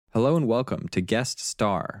Hello and welcome to Guest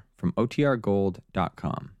Star from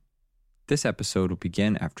OTRGold.com. This episode will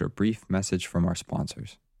begin after a brief message from our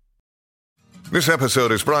sponsors. This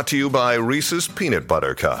episode is brought to you by Reese's Peanut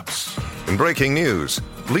Butter Cups. In breaking news,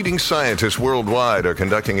 leading scientists worldwide are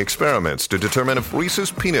conducting experiments to determine if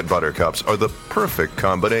Reese's Peanut Butter Cups are the perfect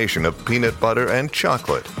combination of peanut butter and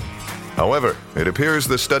chocolate. However, it appears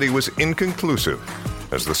the study was inconclusive,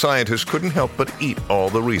 as the scientists couldn't help but eat all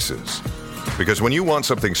the Reese's. Because when you want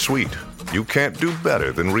something sweet, you can't do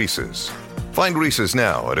better than Reese's. Find Reese's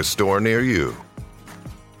now at a store near you.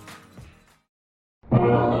 The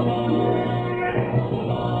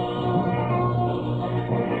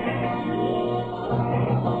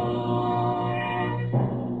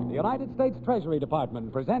United States Treasury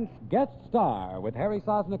Department presents Guest Star with Harry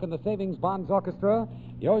Sosnick and the Savings Bonds Orchestra,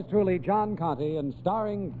 yours truly, John Conte, and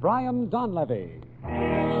starring Brian Donlevy.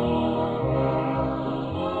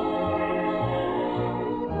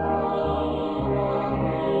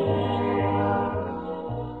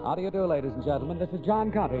 How do you do, ladies and gentlemen? This is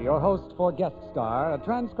John Conte, your host for Guest Star, a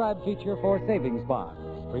transcribed feature for Savings Bonds,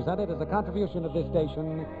 presented as a contribution of this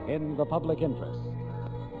station in the public interest.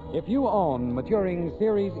 If you own maturing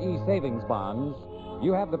Series E savings bonds,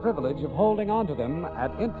 you have the privilege of holding on to them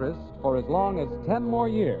at interest for as long as 10 more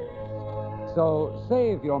years. So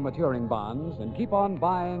save your maturing bonds and keep on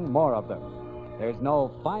buying more of them. There's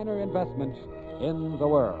no finer investment in the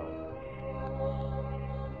world.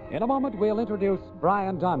 In a moment, we'll introduce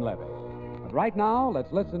Brian Donlevy. But right now,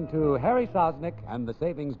 let's listen to Harry Sosnick and the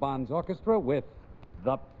Savings Bonds Orchestra with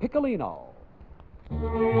The Piccolino.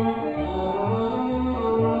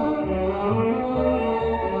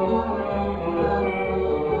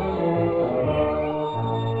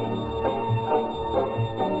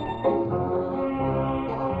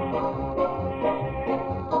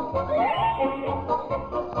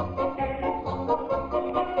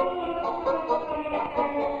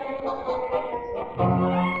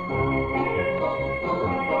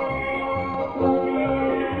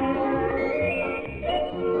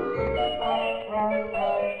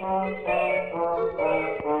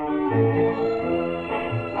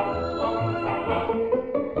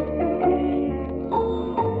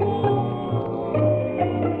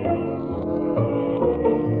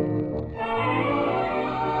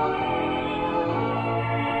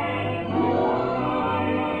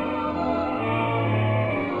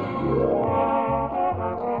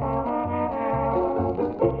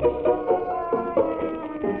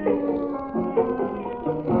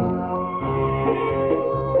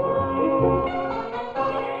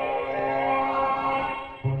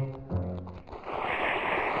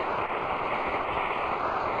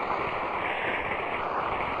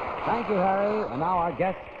 Thank you, Harry. And now our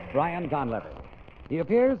guest, Brian Donlevy. He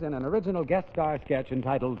appears in an original guest star sketch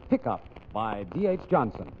entitled Pickup by D.H.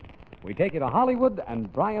 Johnson. We take you to Hollywood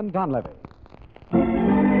and Brian Donlevy.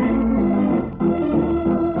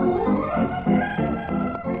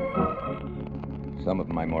 Some of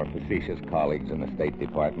my more facetious colleagues in the State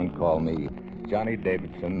Department call me Johnny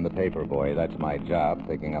Davidson, the paper boy. That's my job,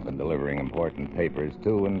 picking up and delivering important papers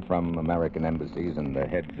to and from American embassies and the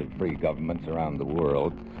heads of free governments around the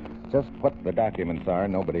world. Just what the documents are,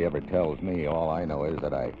 nobody ever tells me. All I know is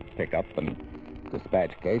that I pick up and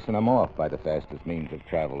dispatch case, and I'm off by the fastest means of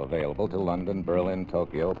travel available to London, Berlin,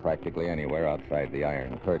 Tokyo, practically anywhere outside the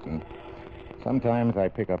Iron Curtain. Sometimes I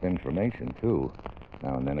pick up information, too.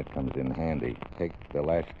 Now and then it comes in handy. Take the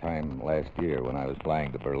last year when I was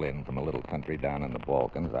flying to Berlin from a little country down in the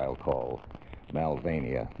Balkans I'll call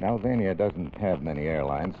Malvania. Malvania doesn't have many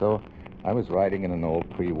airlines, so I was riding in an old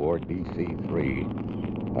pre-war DC-3.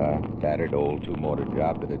 A battered old two-motor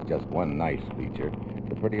job that had just one nice feature.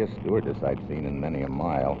 The prettiest stewardess I'd seen in many a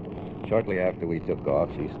mile. Shortly after we took off,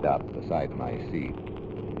 she stopped beside my seat.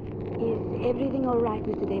 Is everything all right,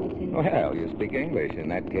 Mr. Davidson? Well, you speak English. In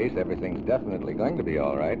that case, everything's definitely going to be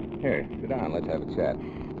all right. Here, sit down. Let's have a chat.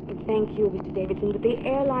 Thank you, Mr. Davidson, but the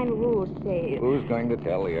airline rules say... Who's going to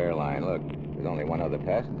tell the airline? Look, there's only one other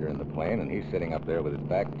passenger in the plane, and he's sitting up there with his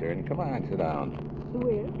back turned. Come on, sit down.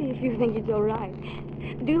 Well, if you think it's all right.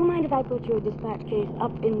 Do you mind if I put your dispatch case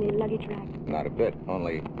up in the luggage rack? Not a bit,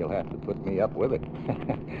 only you'll have to put me up with it.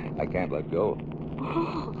 I can't let go.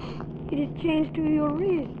 Oh, it is chained to your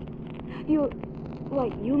wrist. Why,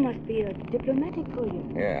 you must be a diplomatic courier.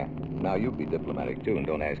 Yeah. Now you be diplomatic, too, and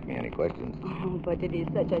don't ask me any questions. Oh, but it is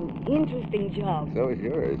such an interesting job. So is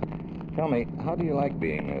yours. Tell me, how do you like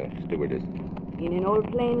being a stewardess? In an old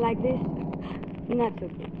plane like this? Not so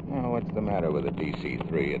good. Oh, what's the matter with a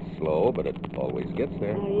DC-3? It's slow, but it always gets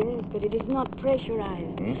there. Oh, yes, but it is not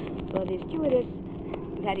pressurized. Hmm? For the stewardess,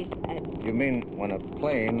 That is... You mean when a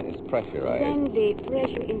plane is pressurized? Then the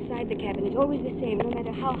pressure inside the cabin is always the same, no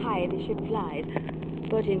matter how high the ship flies.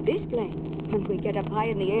 But in this plane, when we get up high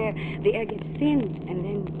in the air gets thin, and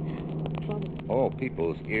then trouble. Oh,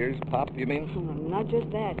 people's ears pop, you mean? Not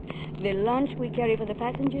just that. The lunch we carry for the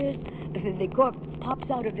passengers, the cork pops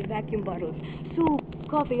out of the vacuum bottles. Soup,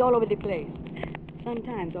 coffee all over the place.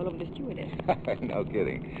 Sometimes all over the stewardess. No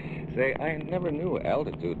kidding. Say, I never knew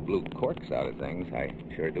altitude blew corks out of things. I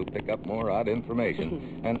sure do pick up more odd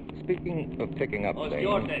information. And speaking of picking up things...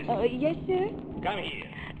 Stewardess. Yes, sir? Come here.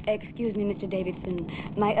 Excuse me, Mr. Davidson.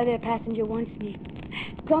 My other passenger wants me.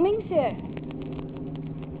 Coming, sir.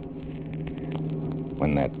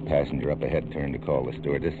 When that passenger up ahead turned to call the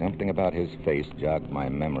stewardess, something about his face jogged my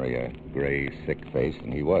memory, a gray, sick face,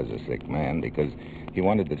 and he was a sick man because he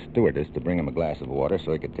wanted the stewardess to bring him a glass of water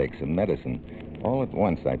so he could take some medicine. All at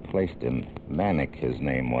once, I placed him. Manick, his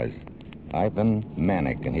name was. Ivan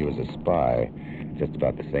Manick, and he was a spy. Just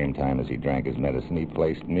about the same time as he drank his medicine, he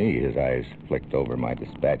placed me. His eyes flicked over my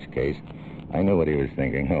dispatch case. I knew what he was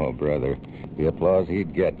thinking. Oh, brother, the applause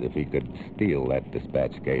he'd get if he could steal that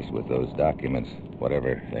dispatch case with those documents,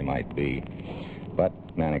 whatever they might be. But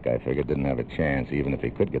Manick, I figured, didn't have a chance. Even if he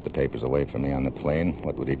could get the papers away from me on the plane,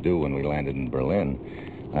 what would he do when we landed in Berlin?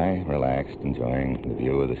 I relaxed, enjoying the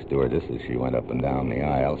view of the stewardess as she went up and down the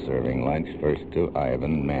aisle, serving lunch, first to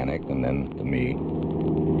Ivan Manick and then to me.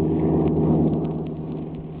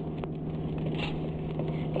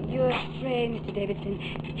 Your tray, Mr. Davidson.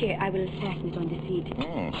 Here, I will fasten it on the seat.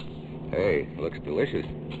 Hey, looks delicious.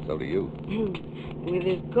 So do you. With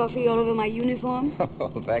this coffee all over my uniform?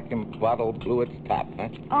 Vacuum bottle blew its top, huh?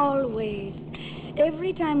 Always.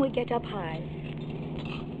 Every time we get up high.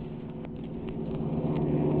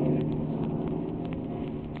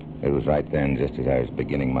 It was right then, just as I was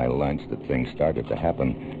beginning my lunch, that things started to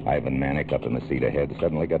happen. Ivan Manick, up in the seat ahead,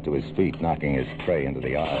 suddenly got to his feet, knocking his tray into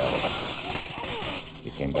the aisle.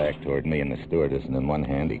 He came back toward me and the stewardess, and in one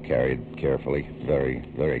hand he carried carefully, very,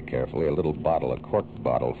 very carefully, a little bottle, a cork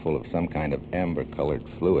bottle full of some kind of amber-colored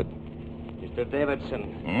fluid. Mr.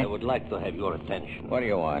 Davidson, I would like to have your attention. What do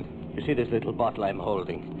you want? You see this little bottle I'm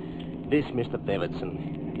holding? This, Mr.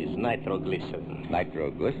 Davidson, is nitroglycerin.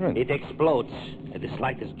 Nitroglycerin? It explodes at the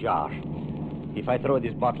slightest jar. If I throw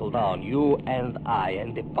this bottle down, you and I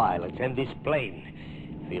and the pilots and this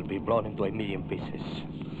plane will be blown into 1,000,000 pieces.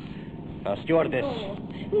 Now, stewardess.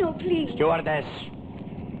 No, please. Stewardess,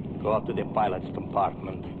 go up to the pilot's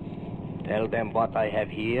compartment. Tell them what I have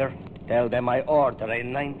here. Tell them I order a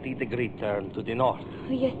 90-degree turn to the north.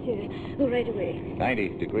 Yes, sir. Right away.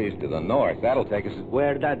 90 degrees to the north. That'll take us...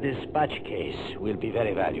 Where that dispatch case will be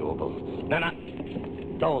very valuable. No.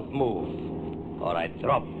 Don't move, or I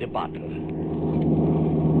drop the bottle.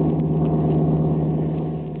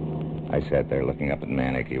 I sat there looking up at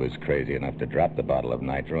Manick. He was crazy enough to drop the bottle of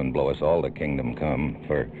nitro and blow us all to kingdom come.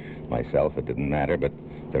 For myself, it didn't matter, but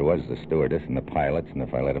there was the stewardess and the pilots, and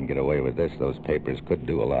if I let them get away with this, those papers could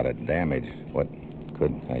do a lot of damage. What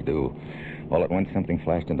could I do? All at once, something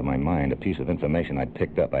flashed into my mind, a piece of information I'd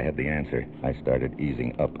picked up. I had the answer. I started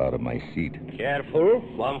easing up out of my seat. Careful.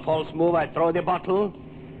 One false move, I throw the bottle.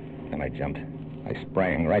 Then I jumped. I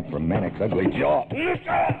sprang right for Manick's ugly jaw.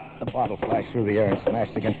 The bottle flashed through the air and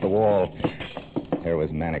smashed against the wall. There was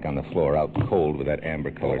Manick on the floor, out cold with that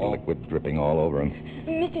amber-colored liquid dripping all over him.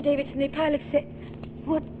 Mr. Davidson, the pilot said...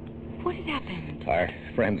 What has happened? Our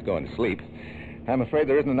friend's going to sleep. I'm afraid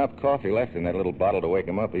there isn't enough coffee left in that little bottle to wake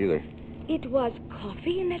him up either. It was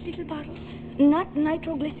coffee in that little bottle? Not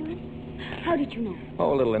nitroglycerin? How did you know?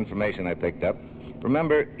 Oh, a little information I picked up.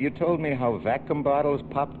 Remember, you told me how vacuum bottles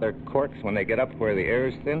pop their corks when they get up where the air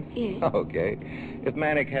is thin? Yes. Okay. If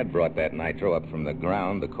Manick had brought that nitro up from the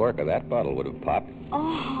ground, the cork of that bottle would have popped.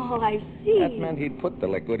 Oh, I see. That meant he'd put the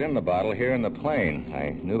liquid in the bottle here in the plane.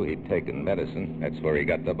 I knew he'd taken medicine. That's where he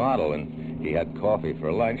got the bottle, and he had coffee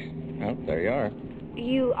for lunch. Well, there you are.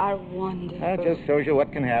 You are wonderful. That just shows you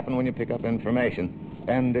what can happen when you pick up information.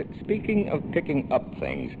 And speaking of picking up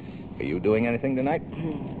things, are you doing anything tonight?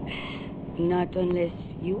 Not unless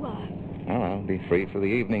you are. Well, I'll be free for the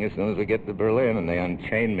evening as soon as we get to Berlin and they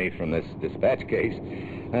unchain me from this dispatch case.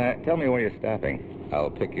 Tell me where you're stopping. I'll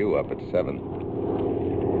pick you up at 7.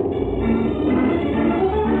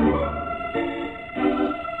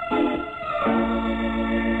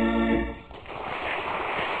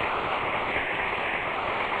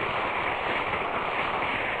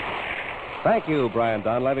 Thank you, Brian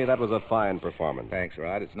Donlevy. That was a fine performance. Thanks,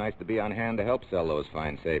 Rod. It's nice to be on hand to help sell those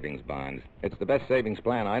fine savings bonds. It's the best savings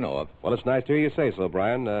plan I know of. Well, it's nice to hear you say so,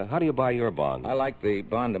 Brian. How do you buy your bonds? I like the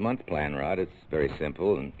bond-a-month plan, Rod. It's very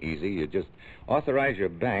simple and easy. You just authorize your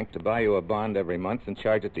bank to buy you a bond every month and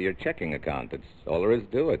charge it to your checking account. That's all there is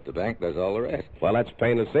to it. The bank does all the rest. Well, that's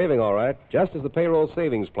painless saving, all right. Just as the payroll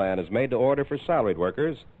savings plan is made to order for salaried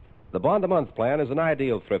workers, the bond-a-month plan is an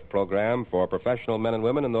ideal thrift program for professional men and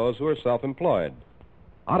women and those who are self-employed.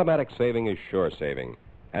 Automatic saving is sure saving,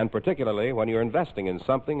 and particularly when you're investing in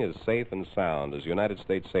something as safe and sound as United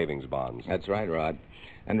States savings bonds. That's right, Rod.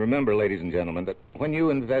 And remember, ladies and gentlemen, that when you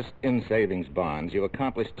invest in savings bonds, you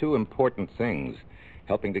accomplish two important things,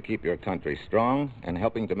 helping to keep your country strong and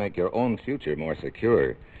helping to make your own future more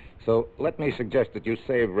secure. So let me suggest that you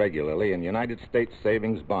save regularly in United States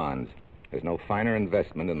savings bonds. There's no finer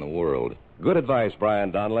investment in the world. Good advice,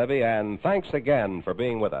 Brian Donlevy, and thanks again for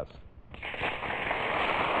being with us.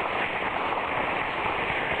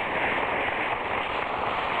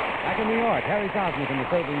 Back in New York, Harry Sosnick and the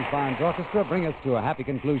Savings Bonds Orchestra bring us to a happy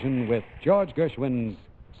conclusion with George Gershwin's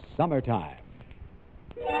Summertime.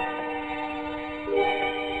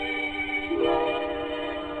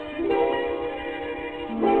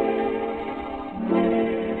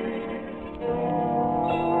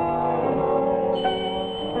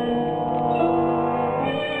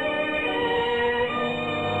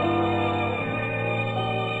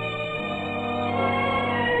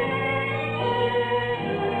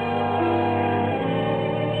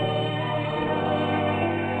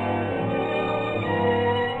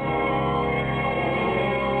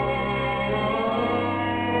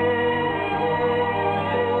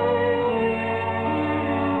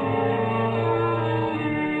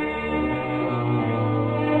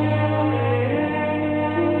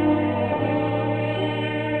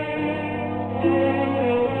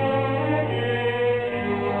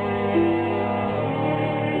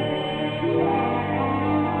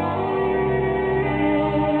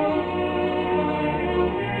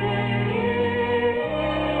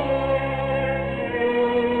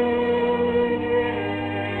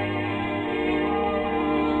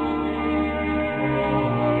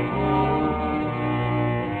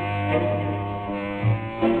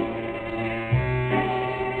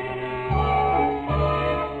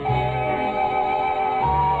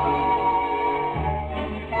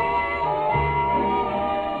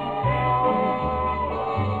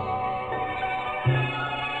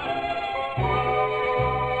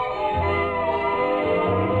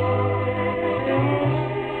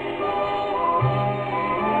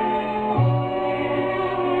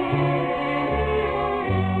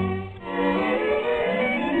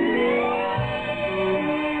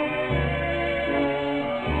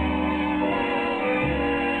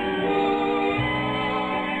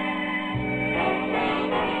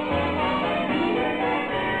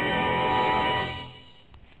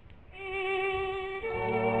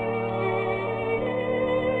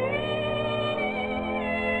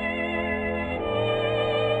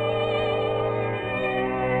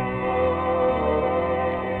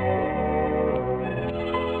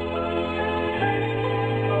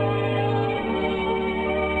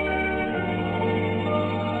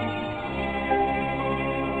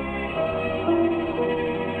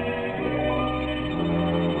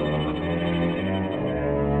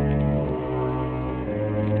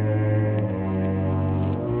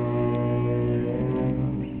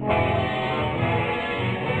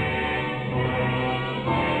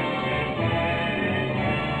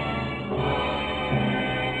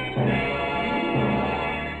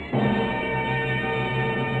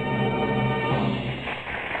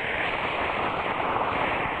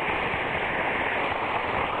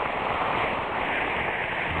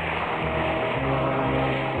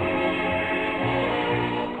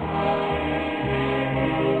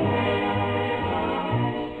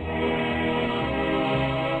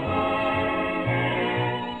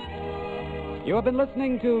 You have been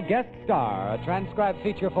listening to Guest Star, a transcribed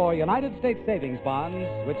feature for United States Savings Bonds,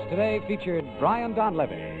 which today featured Brian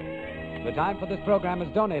Donlevy. The time for this program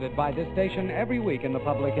is donated by this station every week in the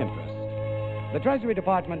public interest. The Treasury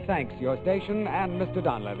Department thanks your station and Mr.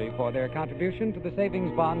 Donlevy for their contribution to the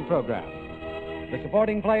Savings Bond program. The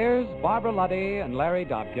supporting players, Barbara Luddy and Larry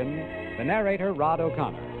Dobkin, the narrator, Rod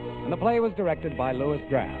O'Connor, and the play was directed by Louis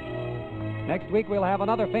Graff. Next week, we'll have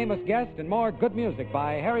another famous guest and more good music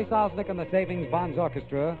by Harry Sosnick and the Savings Bonds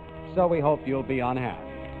Orchestra, so we hope you'll be on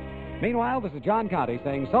hand. Meanwhile, this is John Conte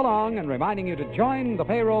saying so long and reminding you to join the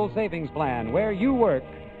payroll savings plan where you work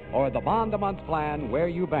or the bond-a-month plan where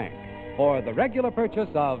you bank for the regular purchase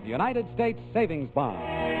of United States savings bonds.